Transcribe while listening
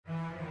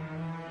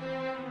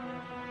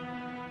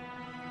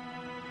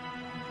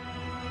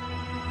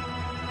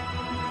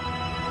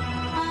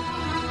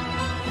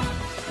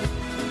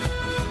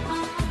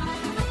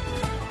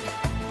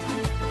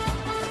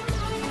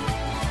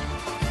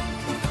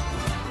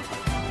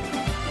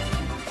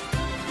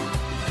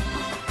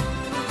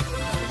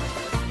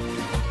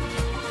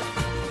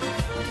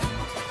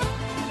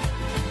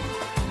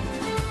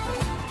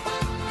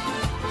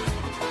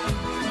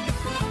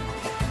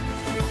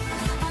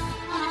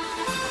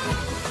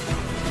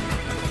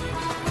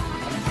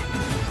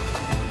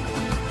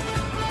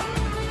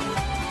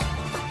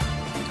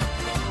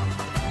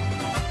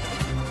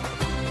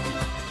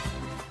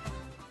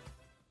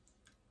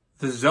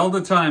The Zelda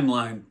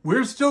Timeline.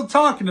 We're still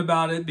talking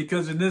about it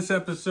because in this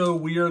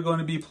episode we are going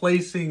to be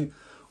placing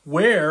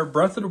where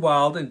Breath of the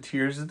Wild and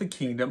Tears of the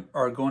Kingdom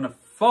are going to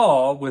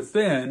fall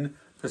within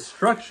the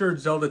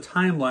structured Zelda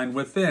timeline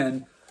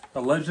within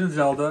the Legend of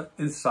Zelda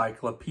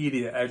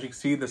Encyclopedia. As you can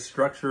see, the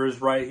structure is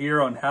right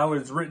here on how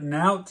it's written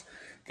out.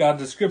 Got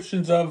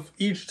descriptions of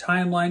each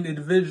timeline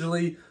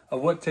individually of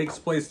what takes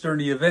place during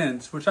the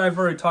events, which I've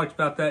already talked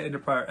about that in the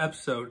prior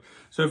episode.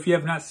 So if you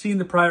have not seen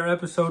the prior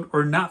episode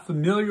or not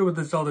familiar with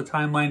the Zelda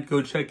timeline,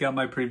 go check out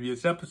my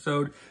previous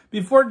episode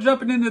before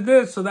jumping into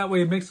this, so that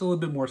way it makes a little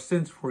bit more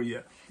sense for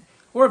you.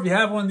 Or if you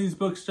have one of these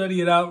books,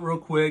 study it out real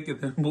quick, and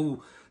then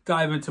we'll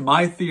dive into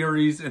my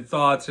theories and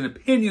thoughts and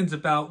opinions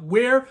about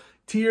where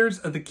Tears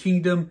of the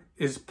Kingdom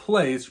is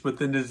placed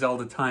within the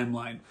Zelda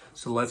timeline.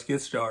 So let's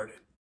get started.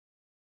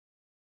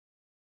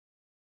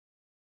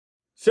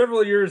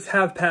 Several years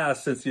have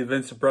passed since the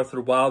events of Breath of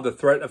the Wild. The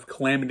threat of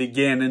Calamity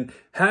Ganon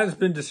has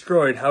been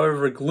destroyed.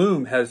 However,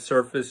 gloom has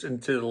surfaced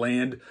into the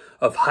land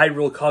of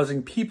Hyrule,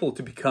 causing people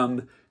to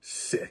become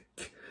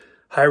sick.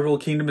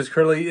 Hyrule Kingdom is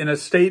currently in a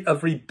state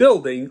of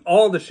rebuilding.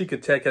 All the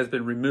Sheikah tech has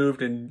been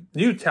removed and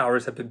new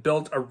towers have been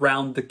built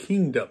around the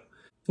kingdom.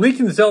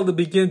 Link and Zelda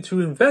begin to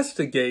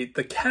investigate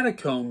the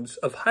catacombs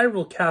of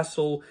Hyrule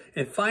Castle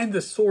and find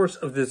the source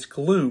of this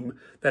gloom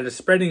that is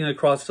spreading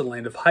across the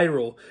land of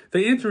Hyrule.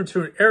 They enter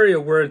into an area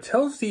where it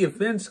tells the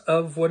events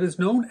of what is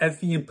known as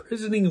the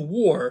Imprisoning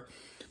War,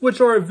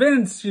 which are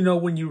events,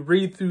 when you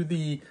read through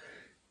the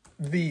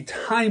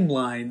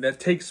timeline that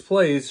takes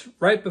place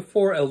right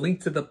before A Link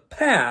to the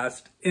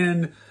Past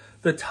in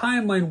the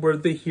timeline where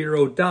the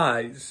hero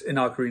dies in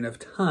Ocarina of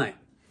Time.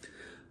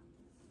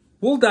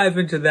 We'll dive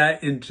into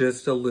that in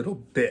just a little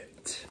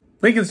bit.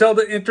 Link and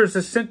Zelda enters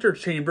the center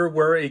chamber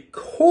where a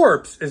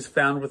corpse is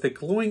found with a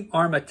glowing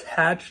arm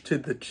attached to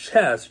the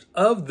chest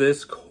of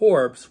this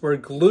corpse where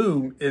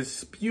gloom is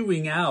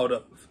spewing out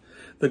of.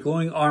 The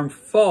glowing arm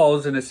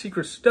falls and a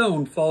secret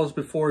stone falls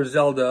before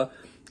Zelda,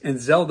 and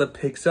Zelda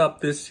picks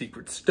up this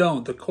secret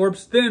stone. The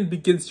corpse then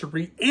begins to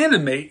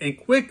reanimate, and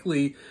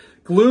quickly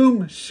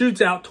gloom shoots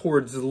out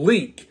towards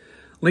Link.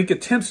 Link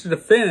attempts to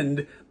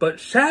defend, but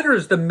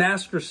shatters the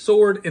Master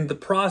Sword in the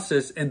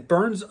process and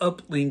burns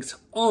up Link's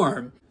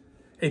arm.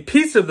 A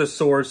piece of the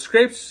sword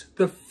scrapes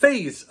the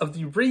face of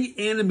the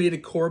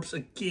reanimated corpse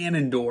of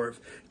Ganondorf.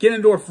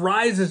 Ganondorf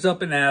rises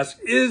up and asks,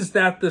 "Is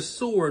that the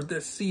sword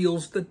that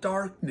seals the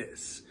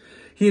darkness?"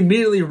 He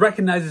immediately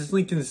recognizes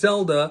Link and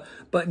Zelda,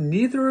 but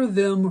neither of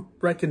them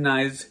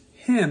recognize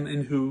him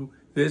and who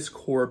this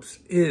corpse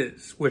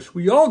is, which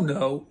we all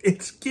know,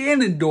 it's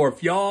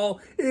Ganondorf,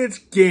 y'all. It's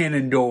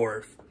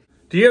Ganondorf.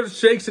 The earth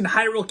shakes and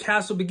Hyrule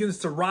Castle begins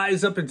to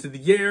rise up into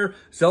the air.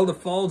 Zelda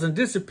falls and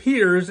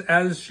disappears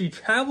as she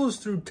travels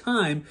through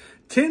time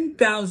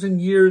 10,000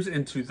 years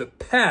into the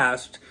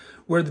past,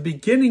 where the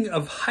beginning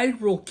of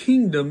Hyrule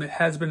Kingdom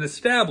has been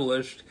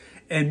established,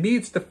 and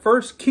meets the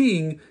first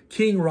king,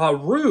 King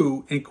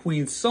Rauru, and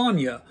Queen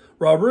Sonia.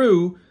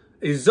 Rauru,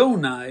 a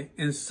Zonai,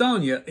 and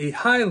Sonia, a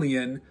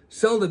Hylian.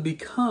 Zelda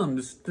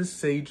becomes the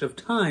Sage of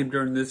Time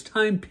during this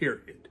time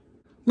period.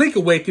 Link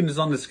awakens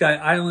on the Sky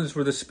Islands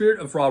where the spirit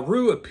of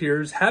Rauru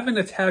appears, having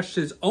attached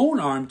his own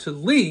arm to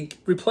Link,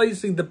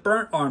 replacing the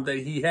burnt arm that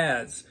he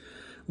has,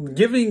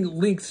 giving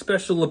Link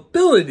special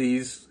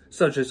abilities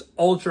such as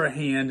Ultra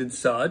Hand and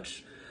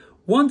such.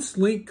 Once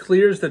Link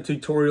clears the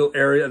tutorial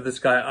area of the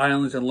Sky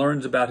Islands and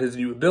learns about his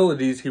new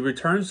abilities, he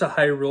returns to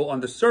Hyrule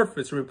on the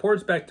surface and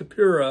reports back to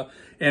Pura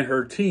and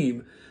her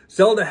team.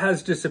 Zelda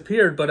has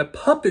disappeared, but a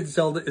puppet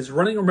Zelda is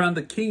running around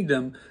the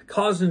kingdom,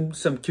 causing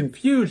some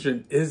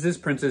confusion. Is this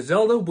Princess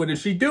Zelda? What is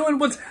she doing?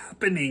 What's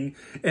happening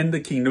in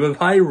the kingdom of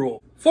Hyrule?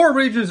 4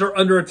 regions are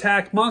under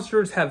attack.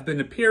 Monsters have been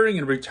appearing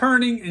and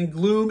returning, and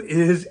gloom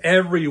is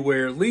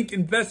everywhere. Link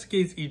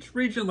investigates each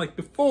region like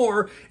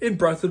before in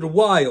Breath of the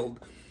Wild.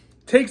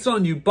 Takes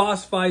on new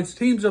boss fights,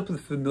 teams up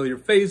with familiar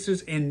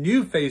faces and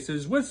new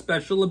faces with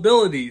special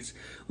abilities.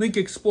 Link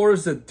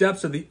explores the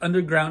depths of the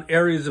underground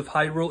areas of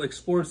Hyrule,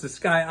 explores the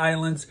Sky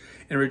Islands,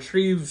 and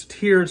retrieves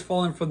tears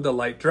falling from the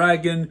Light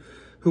Dragon,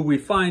 who we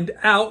find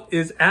out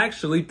is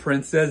actually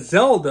Princess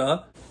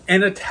Zelda.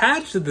 And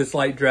attached to this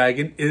Light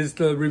Dragon is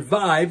the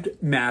revived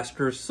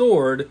Master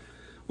Sword,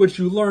 which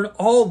you learn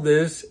all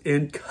this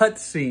in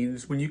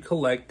cutscenes when you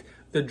collect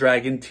the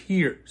Dragon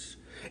Tears.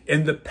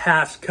 In the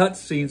past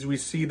cutscenes, we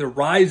see the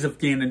rise of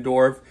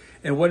Ganondorf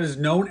and what is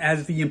known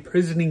as the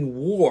Imprisoning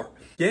War.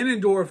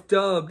 Ganondorf,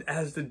 dubbed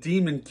as the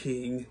Demon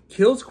King,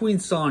 kills Queen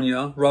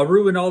Sonia.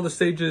 Rauru and all the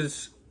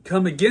sages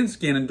come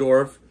against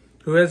Ganondorf,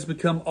 who has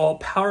become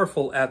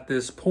all-powerful at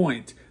this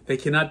point. They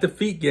cannot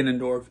defeat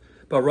Ganondorf,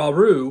 but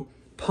Rauru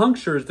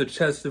punctures the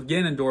chest of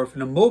Ganondorf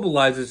and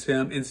immobilizes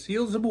him and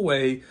seals him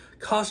away,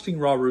 costing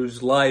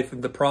Rauru's life in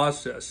the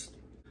process.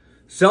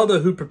 Zelda,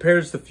 who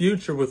prepares the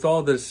future with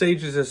all the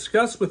sages,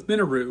 discuss with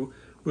Minoru,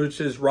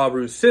 which is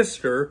Rauru's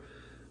sister,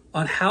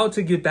 on how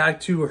to get back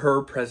to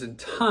her present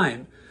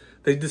time.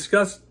 They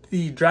discuss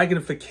the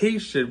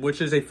dragonification,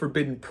 which is a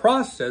forbidden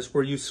process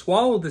where you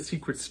swallow the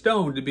secret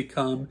stone to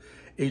become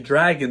a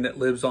dragon that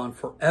lives on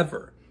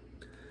forever.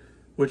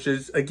 which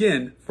is,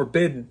 again,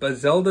 forbidden. But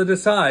Zelda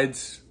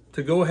decides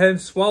to go ahead and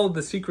swallow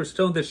the secret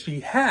stone that she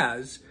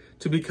has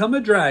to become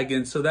a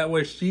dragon, so that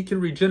way she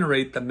can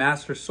regenerate the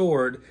Master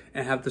Sword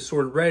and have the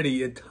sword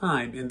ready in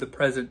time, in the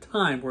present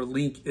time where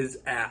Link is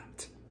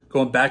at.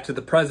 Going back to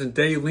the present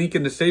day, Link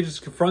in the stages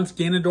confronts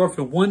Ganondorf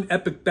in one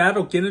epic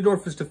battle.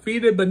 Ganondorf is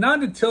defeated, but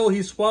not until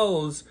he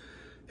swallows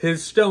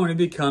his stone and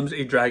becomes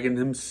a dragon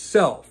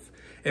himself.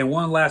 In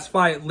one last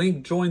fight,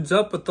 Link joins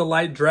up with the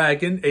Light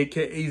Dragon,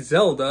 aka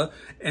Zelda,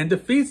 and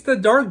defeats the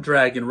Dark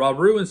Dragon.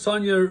 Rauru and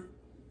Sonya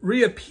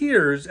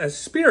reappears as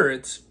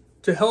spirits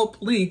to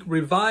help Link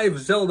revive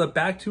Zelda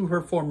back to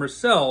her former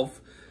self,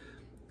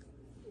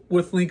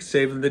 with Link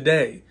saving the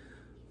day.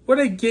 What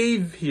I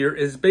gave here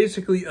is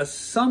basically a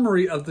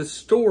summary of the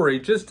story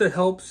just to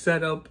help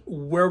set up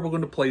where we're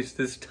going to place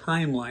this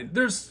timeline.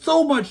 There's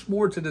so much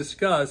more to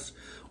discuss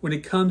when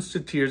it comes to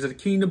Tears of the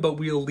Kingdom, but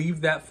we'll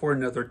leave that for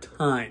another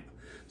time.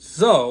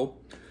 So,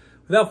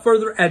 without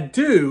further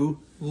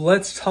ado,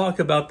 let's talk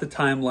about the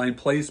timeline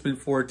placement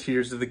for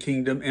Tears of the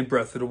Kingdom and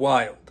Breath of the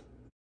Wild.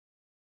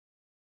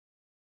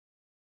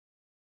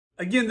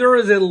 Again, there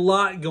is a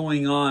lot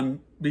going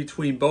on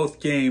between both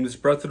games,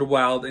 Breath of the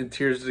Wild and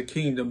Tears of the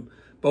Kingdom.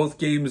 Both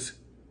games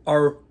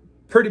are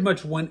pretty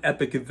much one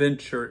epic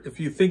adventure. If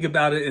you think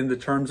about it in the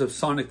terms of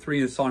Sonic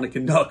 3 and Sonic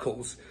and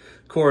Knuckles,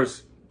 of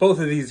course, both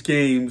of these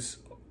games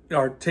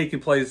are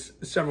taking place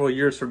several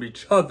years from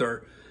each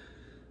other.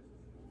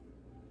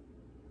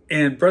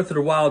 And Breath of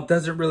the Wild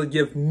doesn't really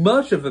give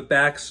much of a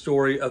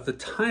backstory of the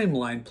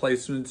timeline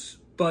placements,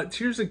 but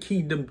Tears of the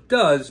Kingdom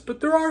does.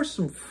 But there are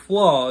some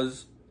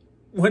flaws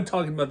when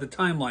talking about the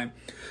timeline.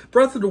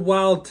 Breath of the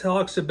Wild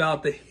talks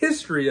about the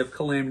history of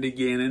Calamity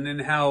Ganon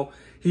and how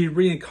he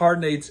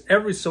reincarnates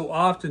every so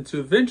often to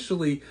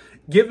eventually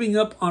giving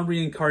up on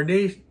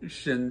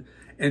reincarnation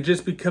and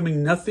just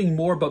becoming nothing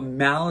more but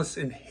malice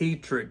and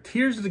hatred.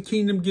 Tears of the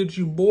Kingdom gives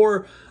you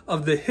more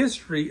of the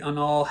history on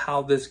all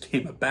how this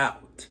came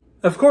about.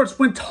 Of course,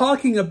 when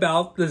talking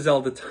about the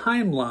Zelda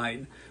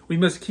timeline, we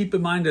must keep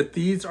in mind that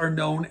these are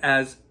known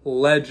as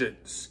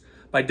legends.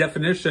 By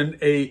definition,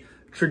 a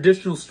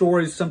traditional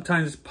story is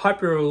sometimes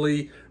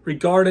popularly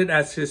regarded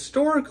as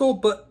historical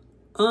but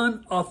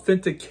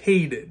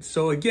unauthenticated.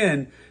 So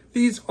again,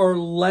 these are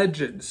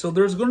legends. So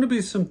there's going to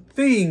be some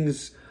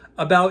things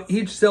about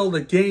each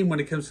Zelda game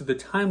when it comes to the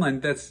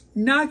timeline that's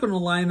not going to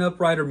line up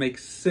right or make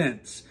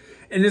sense.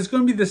 And it's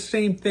going to be the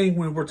same thing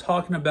when we're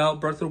talking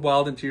about Breath of the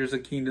Wild and Tears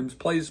of the Kingdom's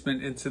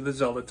placement into the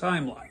Zelda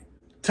timeline.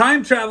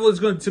 Time travel is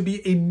going to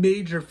be a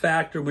major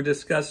factor when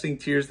discussing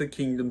Tears of the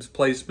Kingdom's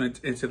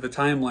placement into the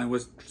timeline,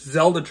 with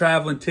Zelda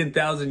traveling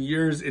 10,000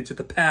 years into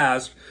the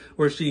past,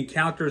 where she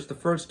encounters the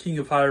first king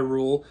of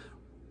Hyrule,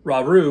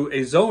 Rauru,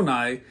 a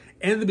Zonai,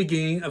 and the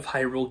beginning of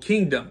Hyrule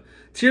Kingdom.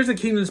 Tears of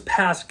the Kingdom's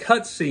past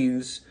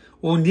cutscenes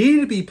will need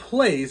to be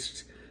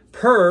placed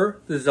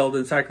per the Zelda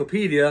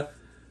Encyclopedia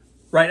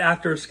right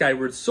after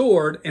Skyward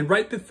Sword and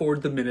right before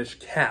the Minish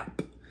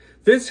Cap.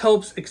 This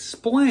helps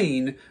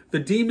explain the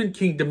Demon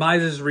King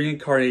demise's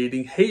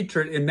reincarnating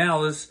hatred and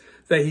malice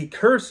that he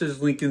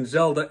curses Link and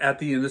Zelda at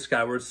the end of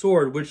Skyward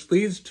Sword, which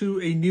leads to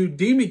a new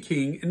Demon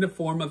King in the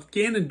form of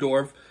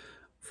Ganondorf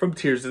from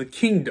Tears of the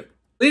Kingdom.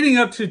 Leading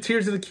up to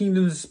Tears of the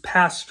Kingdom's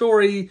past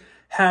story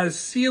has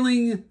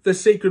sealing the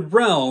Sacred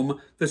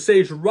Realm. The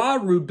sage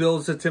Rauru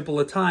builds the Temple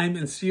of Time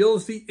and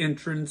seals the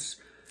entrance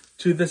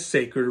to the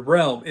Sacred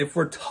Realm. If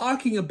we're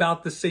talking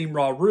about the same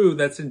Rauru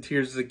that's in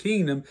Tears of the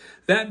Kingdom,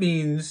 that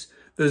means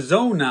the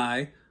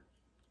Zonai,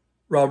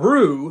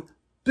 Rauru,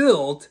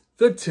 built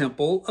the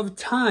Temple of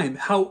Time.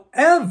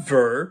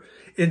 However,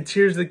 in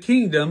Tears of the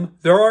Kingdom,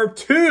 there are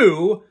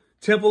two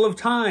Temple of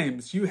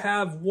Times. You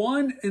have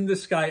one in the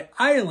Sky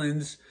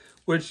Islands,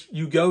 which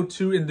you go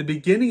to in the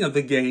beginning of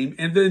the game,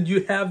 and then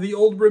you have the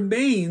old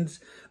remains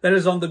that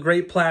is on the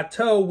Great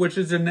Plateau, which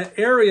is in the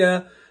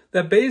area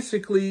that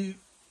basically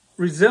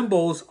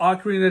resembles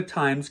Ocarina of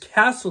Time's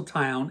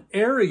Castletown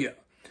area.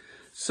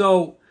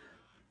 So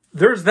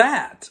there's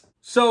that.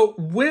 So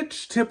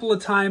which Temple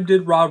of Time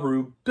did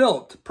Rauru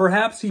build?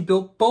 Perhaps he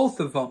built both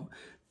of them.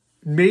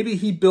 Maybe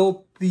he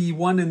built the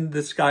one in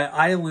the Sky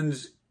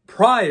Islands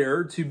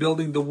prior to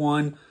building the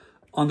one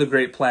on the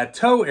Great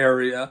Plateau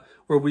area,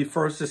 where we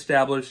first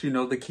established,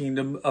 the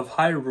Kingdom of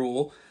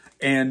Hyrule,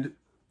 and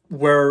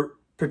where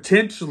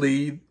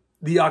potentially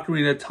the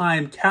Ocarina of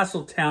Time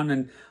Castletown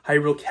and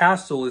Hyrule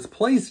Castle is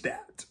placed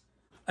at.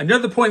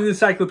 Another point in the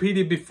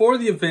encyclopedia before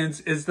the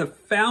events is the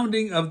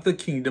founding of the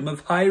Kingdom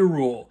of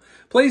Hyrule.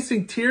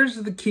 Placing Tears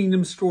of the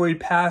Kingdom story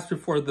past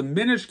before the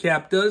Minish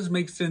Cap does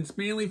make sense,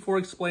 mainly for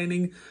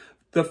explaining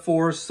the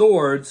Four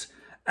Swords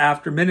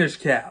after Minish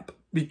Cap,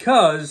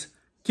 because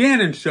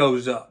Ganon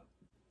shows up.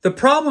 The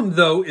problem,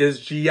 though, is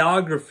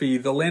geography.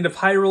 The land of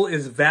Hyrule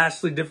is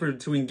vastly different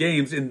between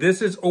games, and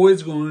this is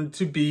always going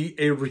to be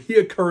a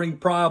reoccurring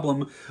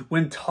problem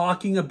when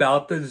talking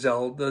about the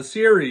Zelda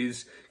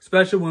series,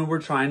 especially when we're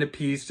trying to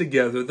piece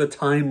together the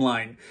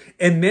timeline.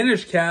 In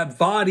Minish Cap,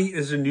 Vadi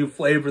is a new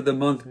flavor of the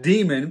month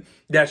demon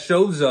that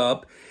shows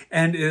up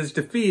and is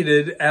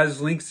defeated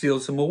as Link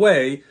seals him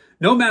away,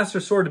 No Master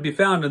Sword to be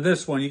found in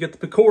this one. You get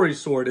the Picori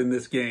sword in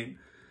this game.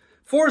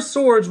 Four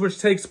Swords, which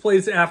takes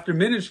place after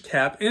Minish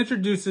Cap,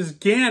 introduces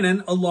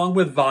Ganon along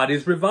with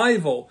Vadi's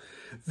revival.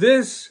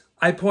 This,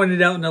 I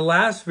pointed out in the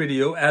last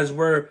video, as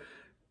where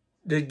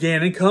did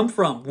Ganon come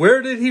from?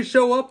 Where did he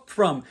show up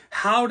from?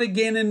 How did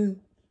Ganon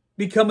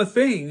become a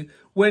thing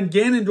when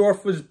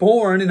Ganondorf was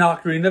born in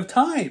Ocarina of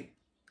Time?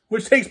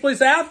 Which takes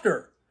place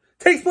after.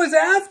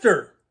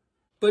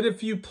 But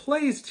if you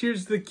place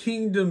Tears of the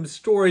Kingdom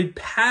storied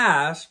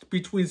past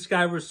between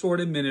Skyward Sword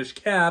and Minish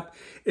Cap,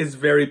 it's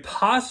very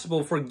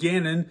possible for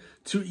Ganon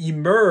to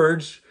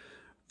emerge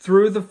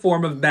through the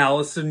form of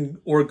malice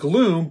or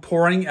gloom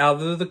pouring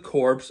out of the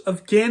corpse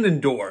of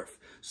Ganondorf.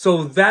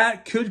 So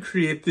that could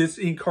create this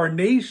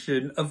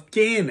incarnation of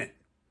Ganon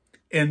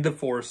in the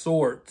Four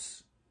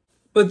Swords.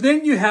 But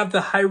then you have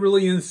the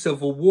Hyrulean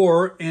Civil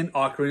War and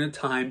Ocarina of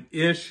Time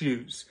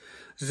issues.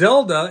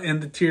 Zelda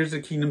in the Tears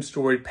of the Kingdom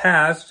storied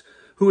past,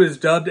 who is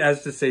dubbed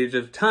as the Sage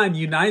of Time,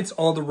 unites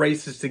all the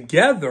races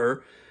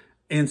together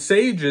and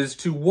sages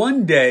to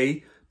one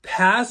day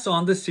pass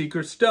on the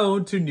Secret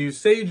Stone to new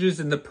sages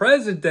in the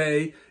present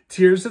day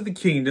Tears of the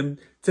Kingdom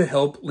to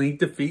help Link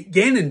defeat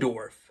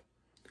Ganondorf.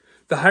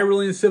 The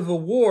Hyrulean Civil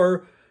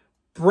War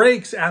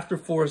breaks after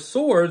Four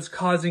Swords,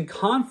 causing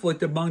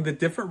conflict among the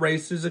different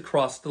races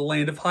across the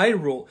land of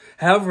Hyrule.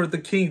 However, the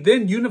king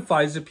then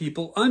unifies the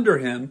people under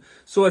him,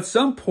 so at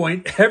some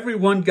point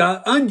everyone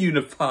got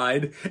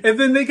ununified, and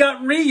then they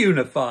got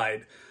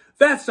reunified.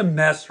 That's a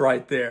mess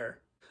right there.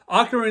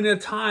 Ocarina of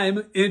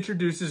Time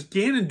introduces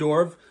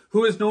Ganondorf,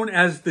 who is known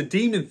as the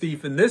Demon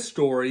Thief in this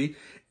story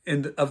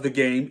of the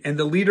game, and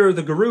the leader of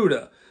the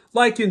Garuda.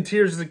 Like in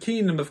Tears of the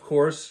Kingdom, of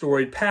course,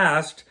 storied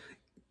past,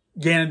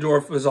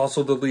 Ganondorf was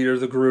also the leader of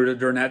the Garuda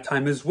during that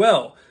time as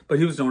well, but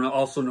he was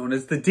also known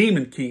as the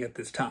Demon King at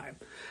this time.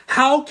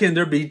 How can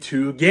there be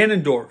two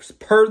Ganondorfs?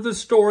 Per the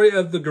story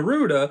of the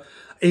Garuda,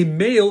 a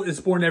male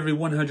is born every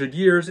 100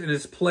 years and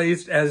is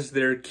placed as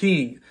their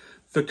king.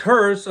 The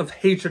curse of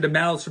hatred and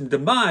malice from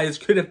demise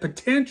could have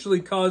potentially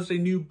caused a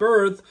new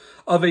birth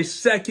of a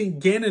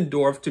second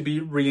Ganondorf to be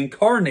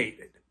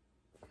reincarnated.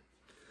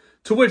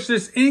 To which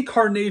this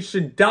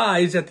incarnation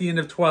dies at the end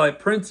of Twilight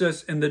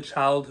Princess in the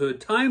childhood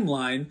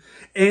timeline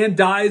and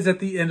dies at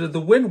the end of the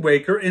Wind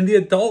Waker in the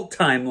adult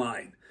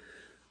timeline.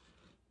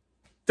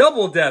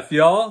 Double death,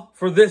 y'all,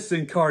 for this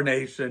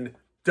incarnation.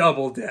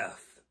 Double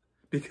death.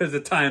 Because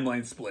the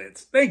timeline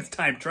splits. Thanks,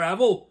 time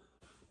travel.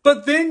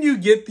 But then you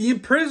get the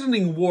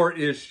Imprisoning War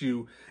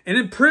issue. An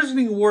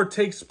Imprisoning War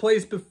takes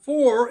place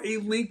before A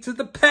Link to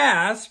the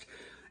Past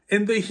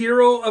in the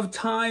Hero of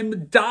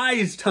Time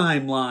Dies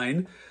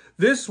timeline.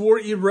 This war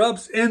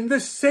erupts in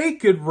the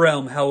Sacred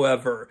Realm,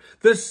 however.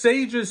 The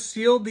sages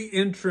sealed the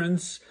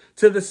entrance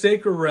to the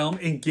Sacred Realm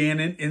and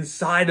Ganon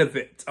inside of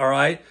it,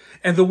 alright?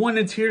 And the one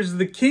in Tears of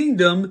the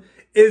Kingdom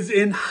is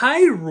in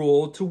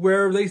Hyrule, to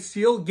where they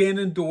seal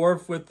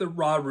Ganondorf with the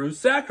Rauru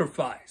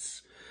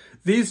sacrifice.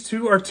 These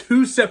two are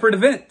two separate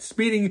events,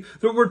 meaning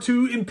there were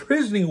two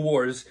imprisoning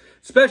wars,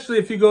 especially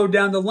if you go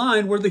down the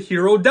line where the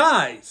hero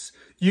dies.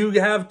 You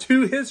have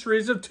two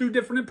histories of two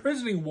different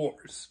imprisoning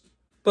wars.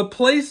 But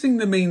placing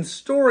the main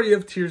story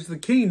of Tears of the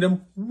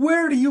Kingdom,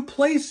 where do you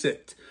place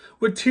it?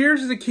 With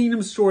Tears of the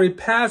Kingdom story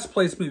past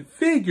placement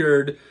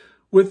figured,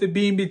 with it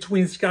being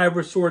between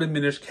Skyward Sword and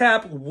Minish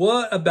Cap,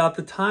 what about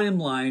the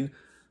timeline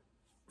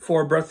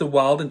for Breath of the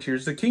Wild and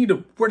Tears of the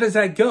Kingdom? Where does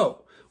that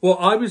go? Well,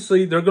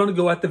 obviously, they're going to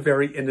go at the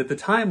very end of the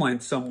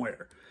timeline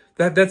somewhere.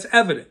 That's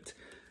evident.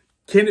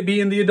 Can it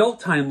be in the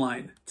adult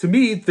timeline? To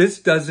me, this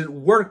doesn't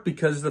work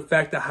because of the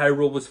fact that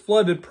Hyrule was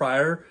flooded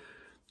prior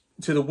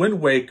to the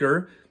Wind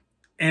Waker.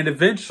 And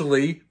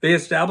eventually, they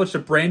established a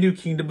brand new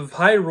kingdom of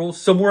Hyrule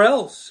somewhere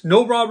else.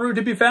 No Rauru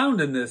to be found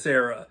in this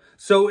era.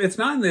 So it's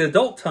not in the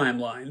adult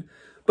timeline,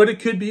 but it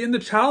could be in the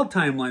child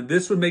timeline.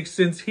 This would make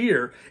sense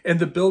here. And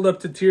the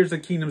build-up to Tears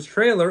of the Kingdom's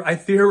trailer, I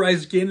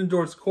theorized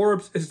Ganondorf's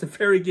corpse is the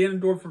fairy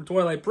Ganondorf from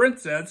Twilight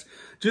Princess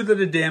due to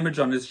the damage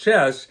on his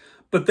chest.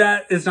 But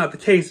that is not the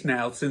case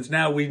now, since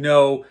now we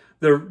know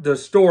the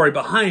story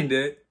behind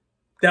it.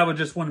 That was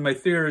just one of my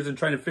theories and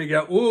trying to figure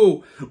out,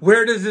 ooh,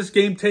 where does this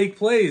game take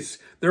place?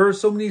 There are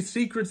so many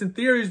secrets and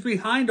theories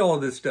behind all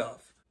this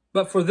stuff.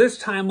 But for this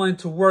timeline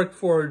to work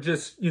for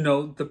just,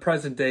 the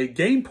present day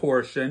game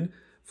portion,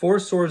 Four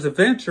Swords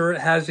Adventure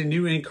has a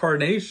new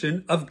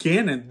incarnation of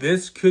Ganon.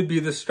 This could be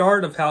the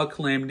start of how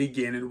Calamity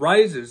Ganon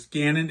rises.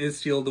 Ganon is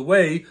sealed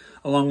away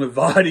along with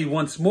Vadi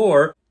once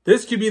more.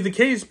 This could be the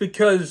case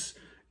because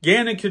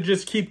Ganon could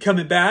just keep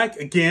coming back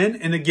again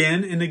and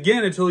again and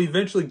again until he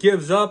eventually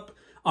gives up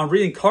on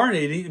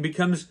reincarnating and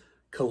becomes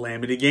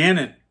Calamity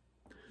Ganon.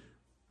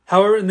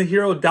 However, in the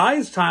Hero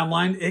Dies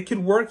timeline, it could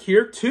work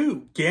here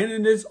too.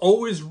 Ganon is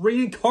always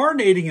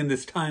reincarnating in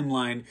this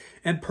timeline.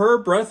 And per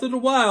Breath of the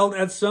Wild,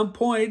 at some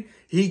point,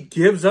 he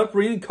gives up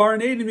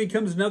reincarnating and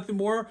becomes nothing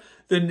more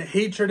than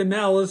hatred and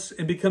malice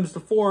and becomes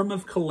the form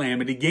of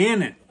Calamity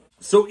Ganon.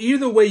 So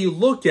either way you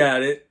look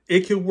at it,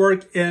 it could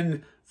work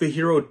in the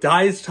Hero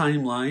Dies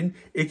timeline.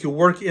 It could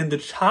work in the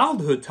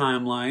childhood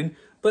timeline.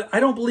 but I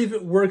don't believe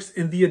it works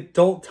in the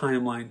adult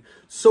timeline.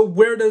 So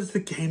where does the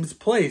games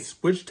place?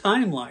 Which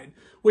timeline?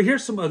 Well,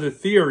 here's some other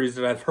theories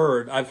that I've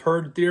heard. I've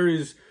heard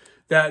theories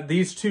that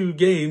these two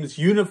games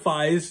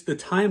unifies the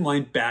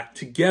timeline back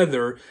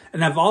together.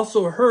 And I've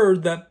also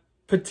heard that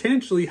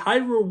potentially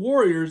Hyrule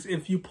Warriors,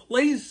 if you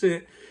place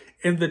it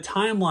in the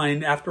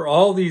timeline after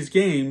all these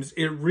games,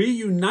 it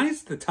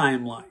reunites the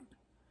timeline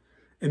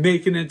and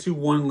make it into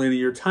one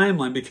linear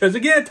timeline. Because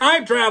again,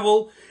 time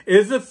travel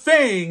is a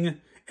thing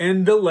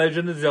in the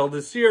Legend of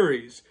Zelda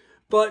series.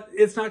 But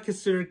it's not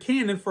considered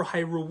canon for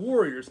Hyrule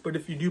Warriors. But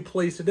if you do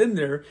place it in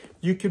there,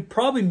 you could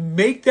probably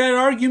make that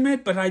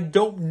argument, but I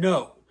don't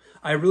know.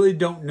 I really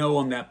don't know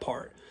on that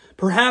part.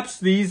 Perhaps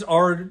these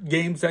are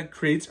games that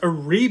creates a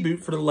reboot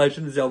for the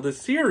Legend of Zelda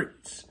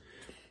series.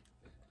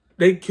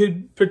 They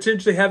could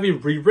potentially have a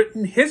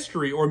rewritten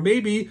history, or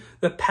maybe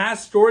the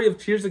past story of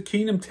Tears of the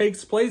Kingdom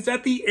takes place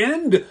at the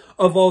end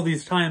of all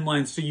these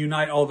timelines to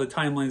unite all the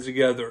timelines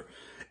together.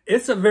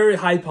 It's a very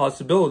high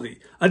possibility.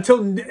 Until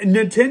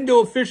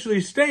Nintendo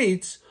officially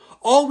states,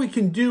 all we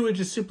can do is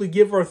just simply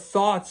give our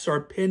thoughts, our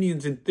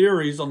opinions, and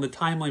theories on the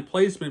timeline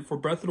placement for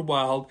Breath of the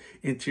Wild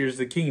and Tears of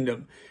the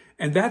Kingdom.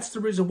 And that's the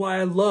reason why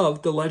I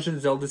love the Legend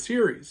of Zelda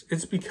series.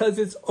 It's because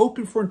it's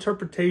open for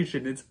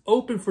interpretation. It's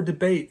open for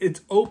debate.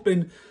 It's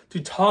open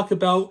to talk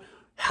about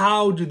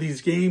how do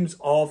these games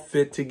all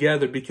fit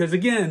together. Because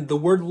again, the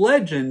word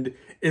legend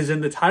is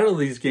in the title of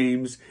these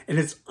games and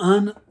it's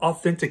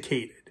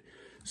unauthenticated.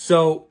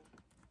 So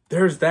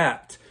there's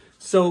that.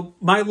 So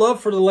my love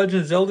for the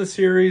Legend of Zelda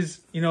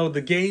series, you know,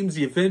 the games,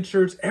 the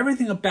adventures,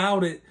 everything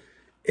about it,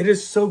 it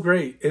is so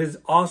great. It is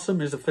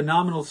awesome. It's a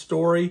phenomenal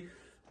story.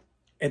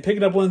 And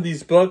picking up one of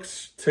these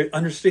books to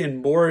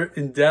understand more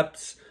in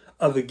depths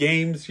of the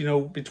games, you know,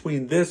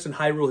 between this and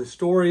Hyrule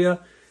Historia,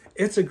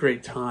 it's a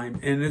great time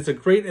and it's a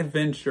great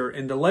adventure.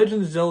 And the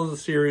Legend of Zelda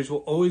series will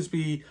always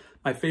be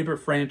my favorite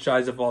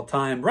franchise of all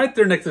time. Right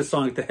there next to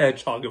Sonic the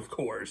Hedgehog, of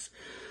course.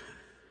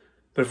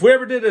 But if we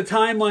ever did a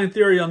timeline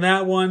theory on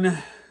that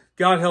one,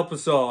 God help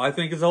us all. I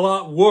think it's a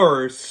lot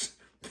worse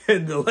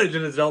than the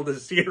Legend of Zelda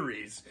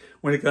series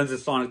when it comes to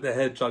Sonic the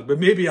Hedgehog. But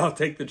maybe I'll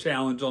take the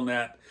challenge on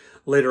that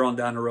later on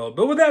down the road.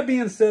 But with that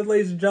being said,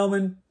 ladies and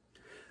gentlemen,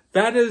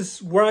 that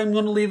is where I'm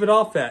going to leave it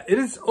off at. It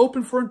is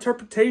open for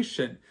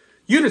interpretation.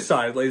 You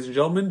decide, ladies and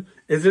gentlemen.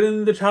 Is it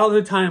in the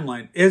childhood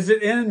timeline? Is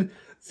it in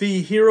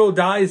the hero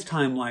dies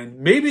timeline?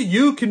 Maybe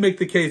you can make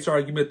the case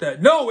argument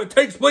that, no, it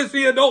takes place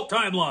in the adult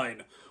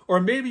timeline. Or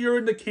maybe you're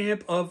in the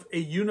camp of a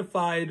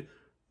unified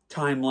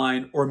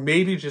timeline, or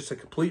maybe just a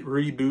complete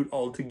reboot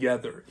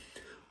altogether.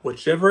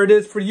 Whichever it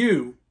is for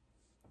you,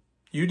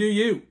 you do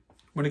you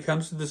when it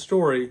comes to the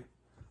story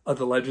of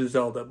The Legend of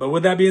Zelda. But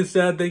with that being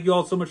said, thank you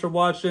all so much for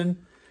watching.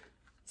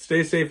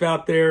 Stay safe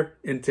out there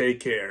and take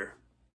care.